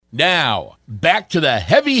Now, back to the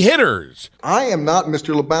heavy hitters. I am not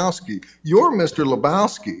Mr. Lebowski. You're Mr.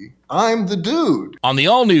 Lebowski. I'm the dude. On the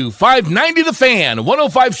all-new 590 The Fan,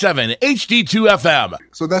 105.7 HD2 FM.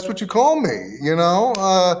 So that's what you call me,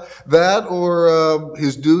 that or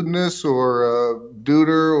his dudeness or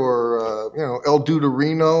Duder or, El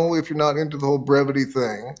Duderino if you're not into the whole brevity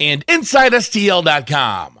thing. And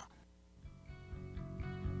InsideSTL.com.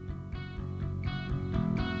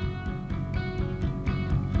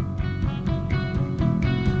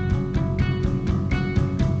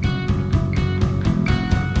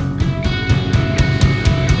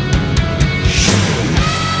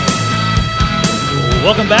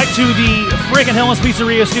 Welcome back to the Frickin' Helen's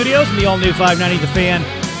Pizzeria Studios in the all-new 590 The Fan,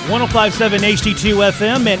 105.7 HD2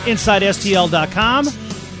 FM, and InsideSTL.com.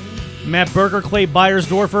 Matt Berger, Clay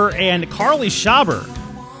Beiersdorfer, and Carly Schaber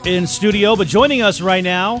in studio. But joining us right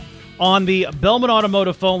now on the Bellman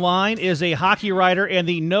Automotive phone line is a hockey writer and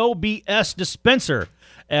the No BS dispenser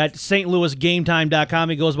at stlouisgametime.com.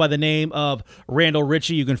 He goes by the name of Randall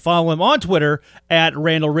Ritchey. You can follow him on Twitter at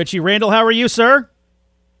Randall Ritchey. Randall, how are you, sir?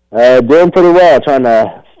 Doing pretty well, trying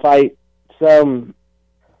to fight some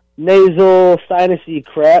nasal, sinusy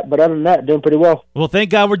crap, but other than that, doing pretty well. Well, thank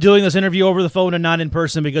God we're doing this interview over the phone and not in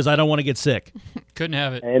person because I don't want to get sick. Couldn't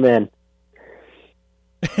have it. Amen.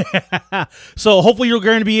 So hopefully you're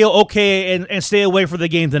going to be okay and stay away for the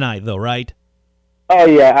game tonight, though, right? Oh,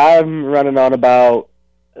 yeah, I'm running on about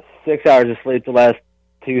 6 hours of sleep the last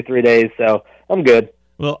 2-3 days, so I'm good.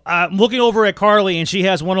 Well, I'm looking over at Carly, and she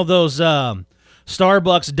has one of those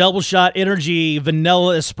Starbucks double shot energy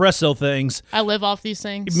vanilla espresso things. I live off these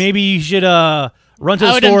things. Maybe you should run to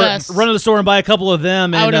the store and buy a couple of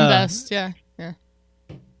them. I would invest. Yeah.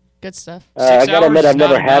 Good stuff. I gotta admit, I've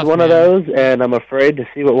never had one of those, and I'm afraid to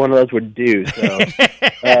see what one of those would do. So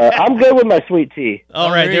I'm good with my sweet tea.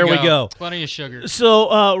 All right, there we go. Plenty of sugar.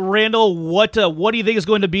 So, Randall, what do you think is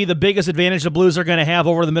going to be the biggest advantage the Blues are going to have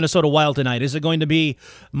over the Minnesota Wild tonight? Is it going to be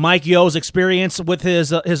Mike Yo's experience with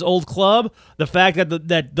his old club, the fact that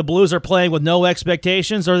the Blues are playing with no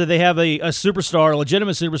expectations, or that they have a superstar, a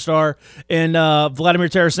legitimate superstar in Vladimir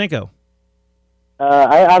Tarasenko?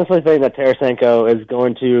 I honestly think that Tarasenko is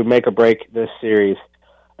going to make or break this series.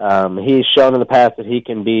 He's shown in the past that he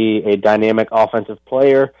can be a dynamic offensive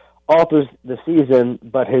player all through the season,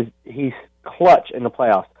 but he's clutch in the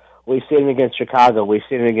playoffs. We've seen it against Chicago. We've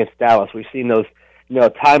seen it against Dallas. We've seen those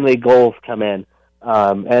timely goals come in.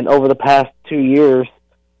 And over the past 2 years,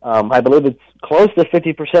 I believe it's close to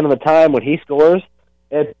 50% of the time when he scores,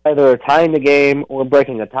 it's either tying the game or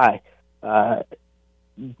breaking a tie.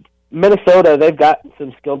 Minnesota, they've got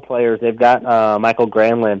some skilled players. They've got Michael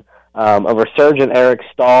Granlund, a resurgent Eric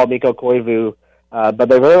Stahl, Mikko Koivu, but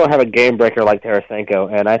they really don't have a game breaker like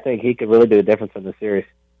Tarasenko, and I think he could really be the difference in the series.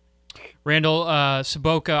 Randall,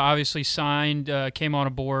 Sobotka obviously signed, came on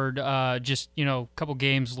aboard just a couple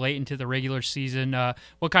games late into the regular season.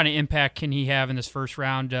 What kind of impact can he have in this first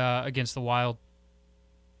round against the Wild?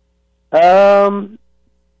 He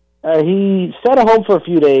sat at home for a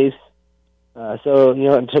few days. So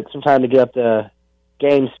it took some time to get up to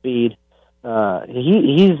game speed. He's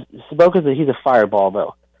a fireball,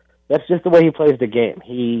 though. That's just the way he plays the game.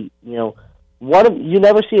 You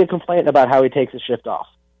never see a complaint about how he takes a shift off.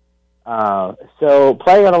 So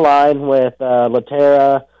playing on a line with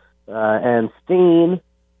Laterra and Steen,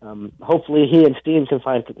 hopefully he and Steen can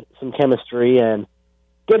find some chemistry and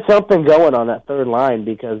get something going on that third line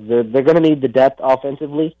because they're going to need the depth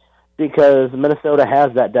offensively because Minnesota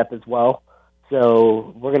has that depth as well.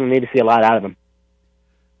 So we're going to need to see a lot out of him.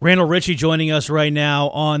 Randall Ritchey joining us right now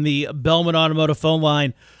on the Bellman Automotive phone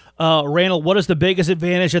line. Randall, what is the biggest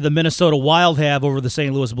advantage that the Minnesota Wild have over the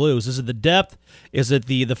St. Louis Blues? Is it the depth? Is it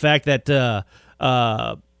the fact that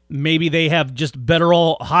maybe they have just better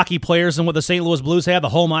all hockey players than what the St. Louis Blues have, the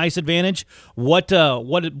home ice advantage? What's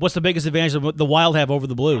the biggest advantage that the Wild have over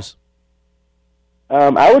the Blues?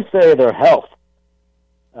 I would say their health.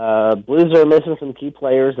 Blues are missing some key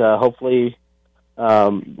players. Hopefully,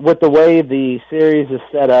 with the way the series is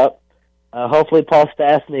set up, hopefully Paul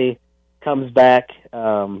Stastny comes back,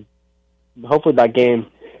 hopefully by game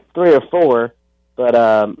 3 or 4.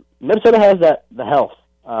 But Minnesota has the health,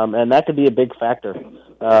 and that could be a big factor.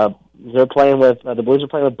 They're playing with the Blues are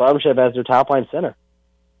playing with Barbashev as their top line center.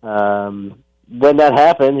 When that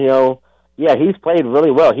happens, he's played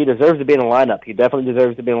really well. He deserves to be in the lineup. He definitely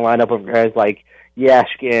deserves to be in the lineup of guys like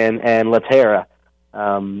Yashkin and Laterra.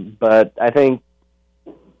 But I think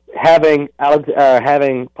having Paul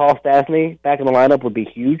Stastny back in the lineup would be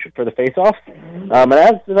huge for the faceoffs. And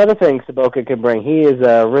that's another thing Sobotka can bring. He's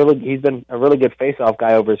been a really good faceoff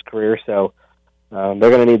guy over his career, so they're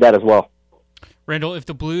going to need that as well. Randall, if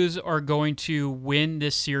the Blues are going to win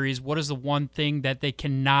this series, what is the one thing that they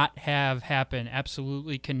cannot have happen?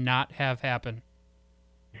 Absolutely cannot have happen.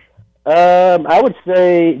 I would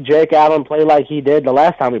say Jake Allen play like he did the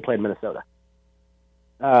last time we played Minnesota.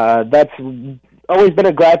 That's always been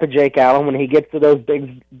a gripe of Jake Allen when he gets to those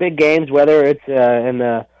big games, whether it's in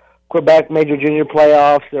the Quebec Major Junior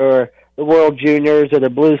playoffs or the World Juniors or the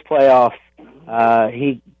Blues playoffs.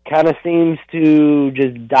 He kind of seems to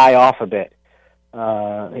just die off a bit.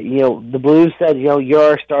 The Blues said, you're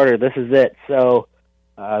our starter. This is it. So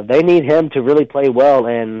they need him to really play well,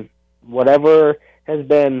 and whatever has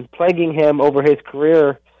been plaguing him over his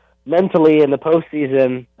career mentally in the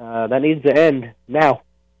postseason, that needs to end now.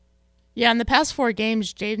 Yeah, in the past 4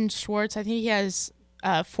 games, Jaden Schwartz, I think he has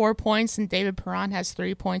 4 points, and David Perron has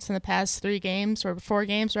 3 points in the past 3 games, or 4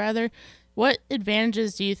 games, rather. What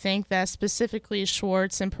advantages do you think that specifically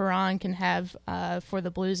Schwartz and Perron can have for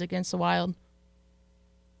the Blues against the Wild?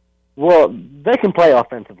 Well, they can play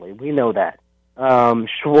offensively. We know that.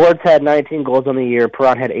 Schwartz had 19 goals on the year.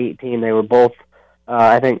 Perron had 18. They were both,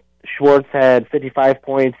 I think Schwartz had 55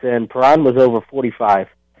 points, and Perron was over 45.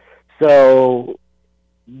 So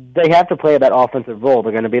they have to play that offensive role.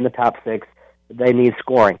 They're going to be in the top 6. They need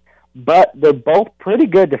scoring. But they're both pretty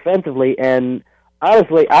good defensively, and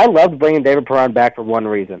honestly, I loved bringing David Perron back for one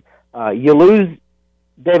reason. You lose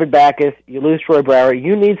David Backes, you lose Troy Brower,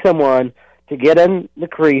 you need someone to get in the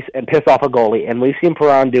crease and piss off a goalie, and we've seen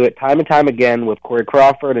Perron do it time and time again with Corey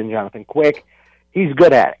Crawford and Jonathan Quick. He's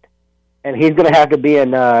good at it, and he's going to have to be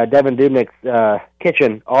in Devin Dubnyk's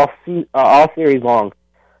kitchen all series long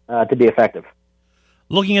to be effective.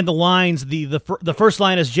 Looking at the lines, the first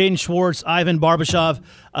line is Jaden Schwartz, Ivan Barbashov,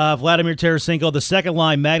 Vladimir Tarasenko. The second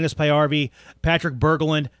line, Magnus Pajärvi, Patrick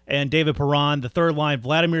Berglund, and David Perron. The third line,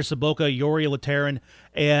 Vladimir Sobotka, Yuri Otera,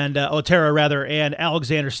 and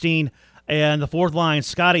Alexander Steen. And the fourth line,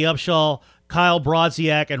 Scotty Upshall, Kyle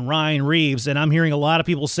Brodziak, and Ryan Reeves. And I'm hearing a lot of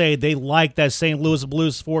people say they like that St. Louis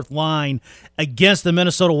Blues fourth line against the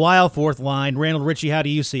Minnesota Wild fourth line. Randall, Ritchey, how do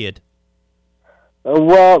you see it?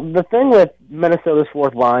 Well, the thing with Minnesota's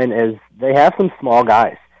fourth line is they have some small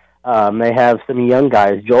guys. They have some young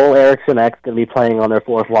guys. Joel Eriksson-Ek's going to be playing on their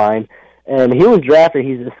fourth line, and he was drafted.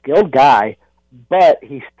 He's a skilled guy, but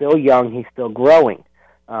he's still young. He's still growing.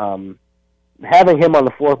 Having him on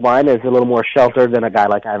the fourth line is a little more sheltered than a guy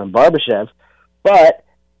like Ivan Barbashev, but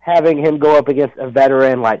having him go up against a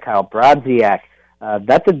veteran like Kyle Brodziak,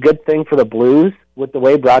 that's a good thing for the Blues with the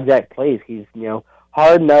way Brodziak plays. He's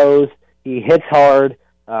hard-nosed. He hits hard.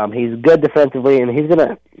 He's good defensively, and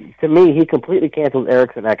to me, he completely cancels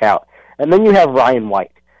Eriksson-Ek out. And then you have Ryan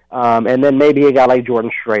White, and then maybe a guy like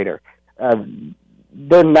Jordan Schrader.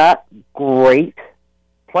 They're not great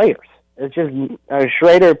players. It's just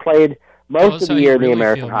Schrader played most of the year in the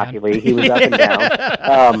American Hockey League. He was up and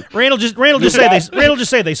down. Randall just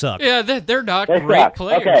say they suck. Yeah, they're not great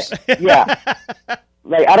players. Okay, yeah.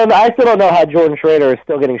 I still don't know how Jordan Schrader is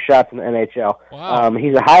still getting shots in the NHL. Wow.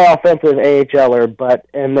 He's a high offensive AHLer, but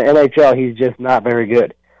in the NHL, he's just not very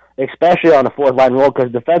good, especially on the fourth line role,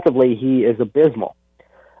 because defensively, he is abysmal.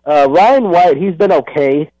 Ryan White, he's been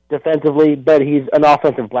okay defensively, but he's an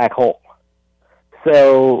offensive black hole.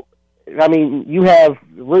 So, you have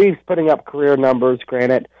Reeves putting up career numbers,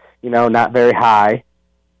 granted, not very high.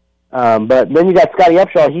 But then you got Scotty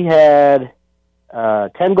Upshall. He had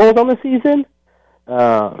 10 goals on the season.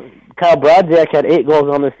 Kyle Brodziak had 8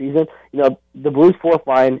 goals on the season. The Blues' fourth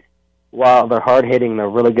line, while they're hard-hitting, they're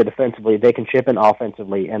really good defensively. They can chip in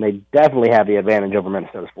offensively, and they definitely have the advantage over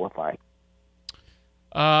Minnesota's fourth line.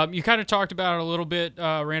 You kind of talked about it a little bit,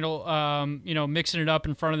 Randall, mixing it up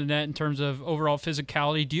in front of the net in terms of overall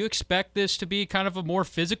physicality. Do you expect this to be kind of a more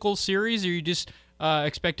physical series, or you just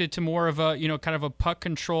expect it to more of a, kind of a puck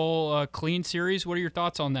control, clean series? What are your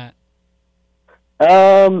thoughts on that?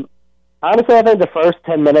 Honestly, I think the first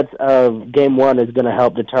 10 minutes of Game 1 is going to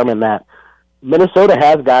help determine that. Minnesota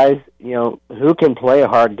has guys, who can play a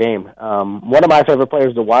hard game. One of my favorite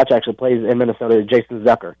players to watch actually plays in Minnesota is Jason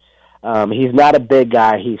Zucker. He's not a big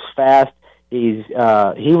guy. He's fast. He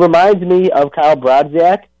reminds me of Kyle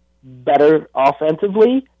Brodziak, better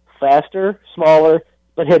offensively, faster, smaller,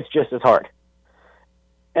 but hits just as hard.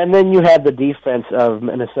 And then you have the defense of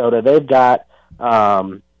Minnesota. They've got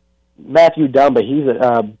Matthew Dumba. He's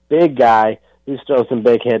a big guy who throws some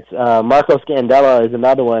big hits. Marco Scandella is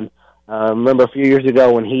another one. Remember a few years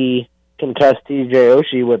ago when he concussed TJ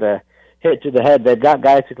Oshie with a hit to the head. They've got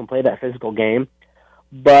guys who can play that physical game.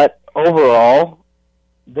 But overall,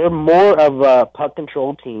 they're more of a puck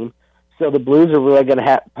control team. So the Blues are really going to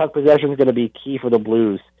have puck possession is going to be key for the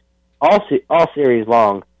Blues all series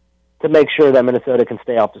long to make sure that Minnesota can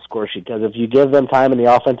stay off the score sheet. Because if you give them time in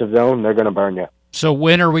the offensive zone, they're going to burn you. So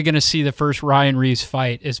when are we going to see the first Ryan Reeves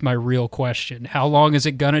fight is my real question. How long is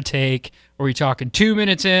it going to take? Are we talking 2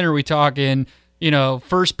 minutes in? Are we talking,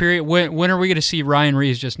 first period? When are we going to see Ryan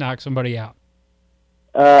Reeves just knock somebody out?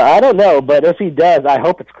 I don't know, but if he does, I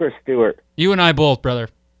hope it's Chris Stewart. You and I both, brother.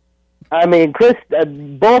 I mean,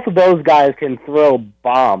 both of those guys can throw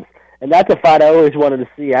bombs, and that's a fight I always wanted to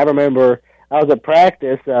see. I remember I was at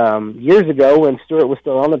practice years ago when Stewart was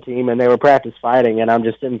still on the team, and they were practice fighting, and I'm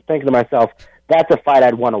just thinking to myself, that's a fight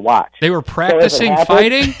I'd want to watch. They were practicing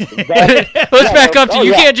fighting? Let's back up to you.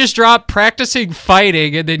 You can't just drop practicing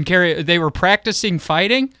fighting and then carry. They were practicing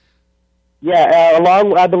fighting? Yeah,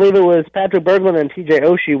 I believe it was Patrick Berglund and TJ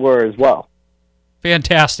Oshie were as well.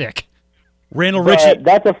 Fantastic. Randall Ritchey.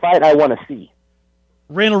 That's a fight I want to see.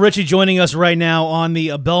 Randall Ritchey joining us right now on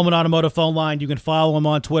the Bellman Automotive phone line. You can follow him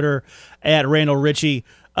on Twitter at Randall Ritchey.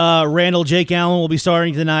 Randall, Jake Allen will be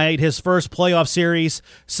starting tonight, his first playoff series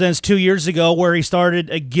since 2 years ago, where he started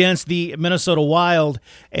against the Minnesota Wild,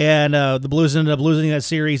 and the Blues ended up losing that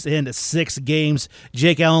series in 6 games.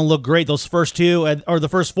 Jake Allen looked great those first 2, or the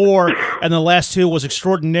first 4, and the last 2 was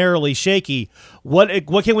extraordinarily shaky. What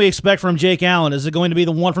can we expect from Jake Allen? Is it going to be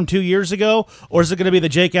the one from 2 years ago, or is it going to be the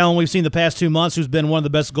Jake Allen we've seen the past 2 months, who's been one of the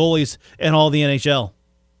best goalies in all the NHL?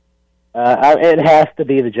 It has to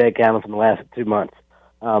be the Jake Allen from the last 2 months.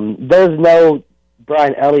 There's no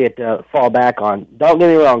Brian Elliott to fall back on. Don't get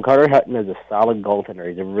me wrong, Carter Hutton is a solid goaltender.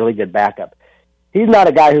 He's a really good backup. He's not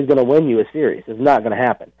a guy who's going to win you a series. It's not going to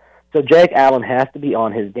happen. So Jake Allen has to be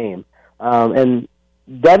on his game. And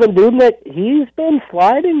Devin Dubnyk, he's been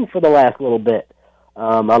sliding for the last little bit.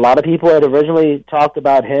 A lot of people had originally talked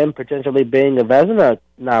about him potentially being a Vezina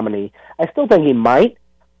nominee. I still think he might,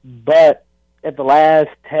 but at the last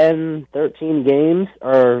 10, 13 games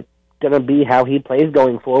are going to be how he plays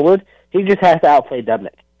going forward. He just has to outplay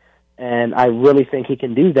Dubnyk. And I really think he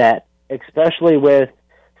can do that, especially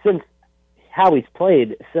since how he's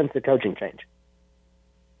played since the coaching change.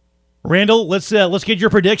 Randall, let's get your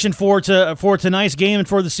prediction for tonight's game and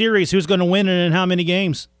for the series. Who's going to win and in how many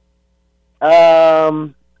games? I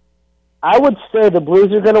would say the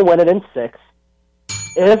Blues are going to win it in 6.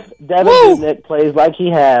 If Devin Dubnyk plays like he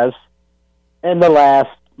has in the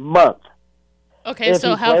last month. Okay,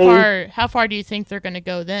 so how far do you think they're going to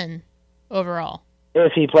go then, overall?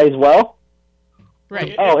 If he plays well?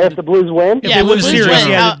 Right. Oh, if the Blues win? If they win the series,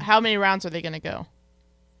 how many rounds are they going to go?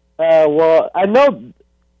 Well, I know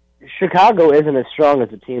Chicago isn't as strong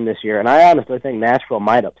as a team this year, and I honestly think Nashville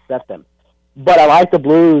might upset them. But I like the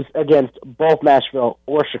Blues against both Nashville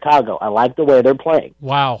or Chicago. I like the way they're playing.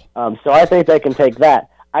 Wow. So I think they can take that.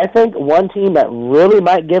 I think one team that really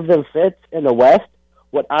might give them fits in the West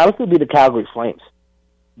would honestly be the Calgary Flames.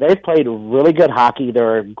 They've played really good hockey.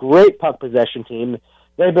 They're a great puck possession team.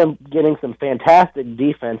 They've been getting some fantastic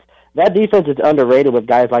defense. That defense is underrated with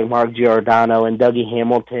guys like Mark Giordano and Dougie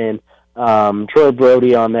Hamilton, Troy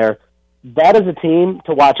Brody on there. That is a team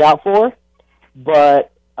to watch out for,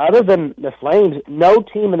 but other than the Flames, no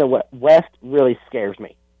team in the West really scares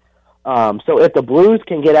me. So if the Blues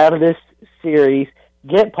can get out of this series,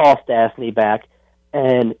 get Paul Stastny back,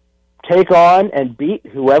 and take on and beat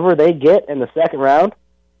whoever they get in the second round,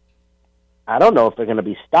 I don't know if they're going to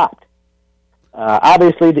be stopped.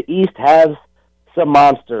 Obviously, the East has some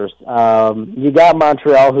monsters. You got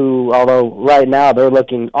Montreal, who, although right now they're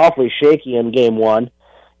looking awfully shaky in Game 1.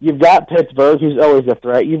 You've got Pittsburgh, who's always a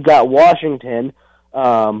threat. You've got Washington. They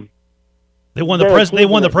won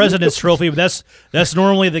the President's Trophy, but that's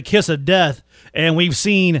normally the kiss of death. And we've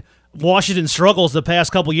seen Washington struggles the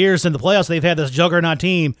past couple years in the playoffs. They've had this juggernaut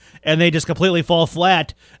team, and they just completely fall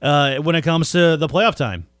flat when it comes to the playoff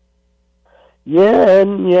time. Yeah,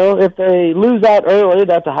 and if they lose out early,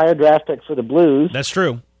 that's a higher draft pick for the Blues. That's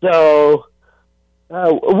true. So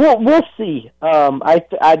we'll see.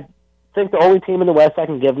 I think the only team in the West I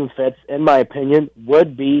can give them fits, in my opinion,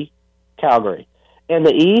 would be Calgary. In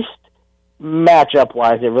the East,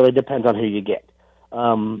 matchup-wise, it really depends on who you get.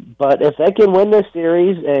 But if they can win this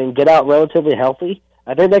series and get out relatively healthy,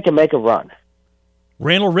 I think they can make a run.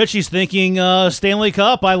 Randall Ritchie's thinking Stanley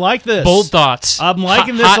Cup. I like this. Bold thoughts. I'm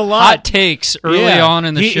liking this a lot. Hot takes early on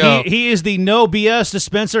in the show. He is the no BS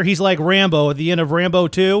dispenser. He's like Rambo at the end of Rambo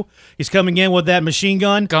 2. He's coming in with that machine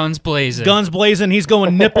gun. Guns blazing. Guns blazing. He's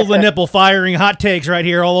going nipple to nipple, firing hot takes right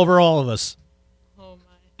here all over all of us. Oh,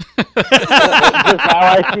 my.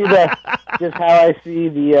 Just how I see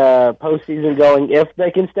the postseason going, if they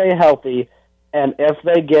can stay healthy and if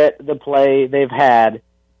they get the play they've had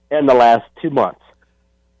in the last 2 months.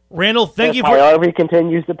 Randall, thank you for... If he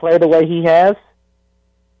continues to play the way he has,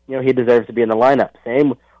 he deserves to be in the lineup.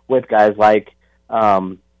 Same with guys like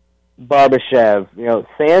Barbashev,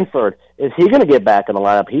 Sanford. Is he going to get back in the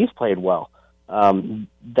lineup? He's played well.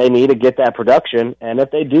 They need to get that production, and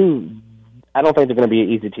if they do, I don't think they're going to be an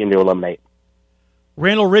easy team to eliminate.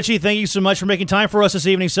 Randall, Ritchey, thank you so much for making time for us this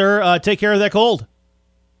evening, sir. Take care of that cold.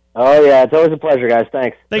 Oh, yeah, it's always a pleasure, guys.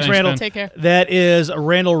 Thanks, Randall. man. Take care. That is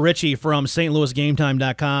Randall Ritchey from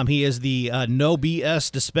stlouisgametime.com. He is the No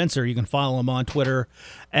BS dispenser. You can follow him on Twitter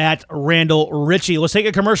at Randall Ritchey. Let's take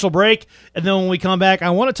a commercial break, and then when we come back, I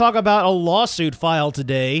want to talk about a lawsuit filed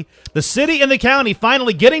today. The city and the county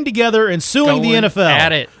finally getting together and suing the NFL.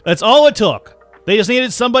 At it. That's all it took. They just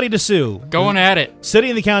needed somebody to sue. Going at it. City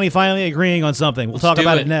and the county finally agreeing on something. We'll talk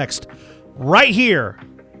about it next. Right here.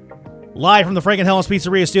 Live from the Frank and Helen's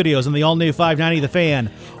Pizzeria Studios in the all-new 590 The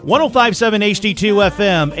Fan, 105.7 HD2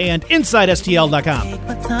 FM, and InsideSTL.com. Take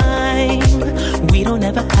my time. We don't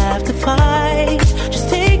ever have to fight. Just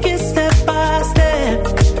take it step by step.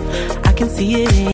 I can see it in